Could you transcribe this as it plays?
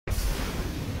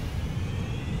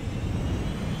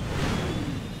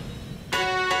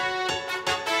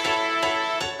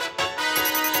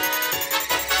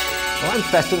I'm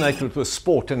fascinated with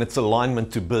sport and its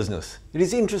alignment to business. It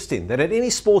is interesting that at any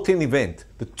sporting event,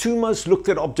 the two most looked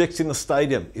at objects in the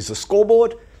stadium is the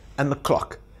scoreboard and the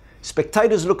clock.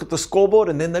 Spectators look at the scoreboard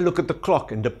and then they look at the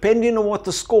clock, and depending on what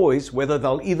the score is, whether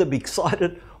they'll either be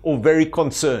excited or very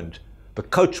concerned. The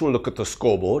coach will look at the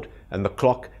scoreboard and the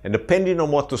clock, and depending on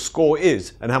what the score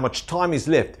is and how much time is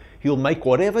left, he'll make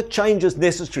whatever changes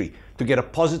necessary to get a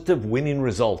positive winning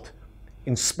result.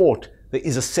 In sport, there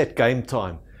is a set game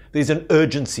time. There's an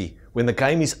urgency. When the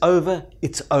game is over,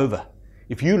 it's over.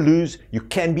 If you lose, you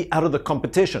can be out of the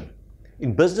competition.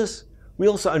 In business, we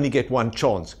also only get one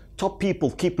chance. Top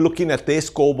people keep looking at their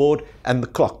scoreboard and the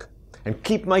clock and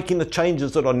keep making the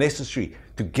changes that are necessary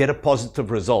to get a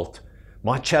positive result.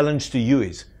 My challenge to you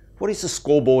is, what is the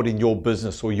scoreboard in your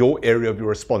business or your area of your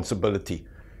responsibility?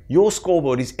 Your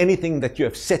scoreboard is anything that you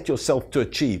have set yourself to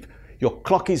achieve. Your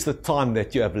clock is the time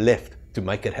that you have left to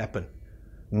make it happen.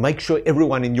 Make sure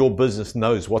everyone in your business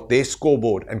knows what their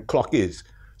scoreboard and clock is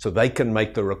so they can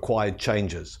make the required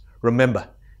changes. Remember,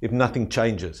 if nothing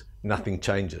changes, nothing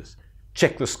changes.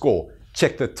 Check the score,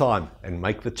 check the time, and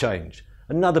make the change.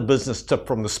 Another business tip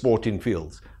from the sporting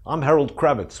fields. I'm Harold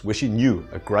Krawitz, wishing you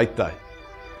a great day.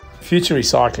 Future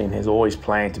Recycling has always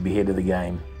planned to be ahead of the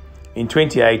game. In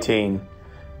 2018,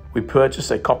 we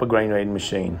purchased a copper grain reading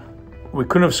machine. We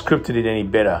couldn't have scripted it any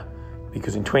better,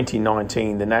 because in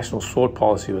 2019 the national sort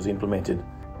policy was implemented,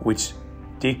 which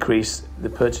decreased the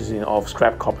purchasing of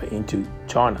scrap copper into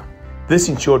China. This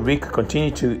ensured we could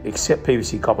continue to accept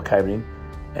PVC copper cabling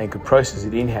and could process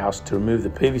it in-house to remove the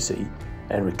PVC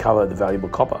and recover the valuable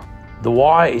copper. The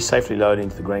wire is safely loaded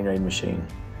into the grain reading machine.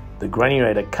 The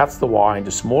granulator cuts the wire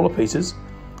into smaller pieces,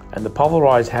 and the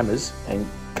pulverized hammers and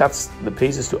cuts the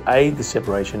pieces to aid the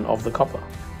separation of the copper.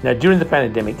 Now, during the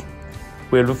pandemic,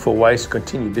 we have looked for ways to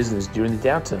continue business during the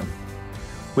downturn.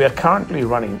 We are currently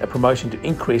running a promotion to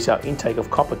increase our intake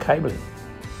of copper cabling.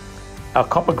 Our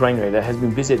copper granulator has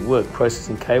been busy at work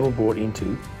processing cable brought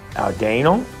into our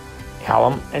Dandenong,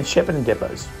 Hallam and Shepparton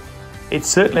depots. It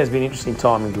certainly has been an interesting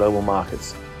time in global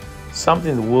markets,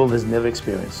 something the world has never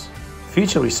experienced.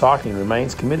 Future Recycling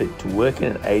remains committed to working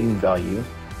and aiding value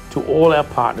to all our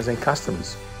partners and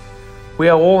customers. We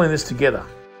are all in this together.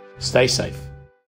 Stay safe.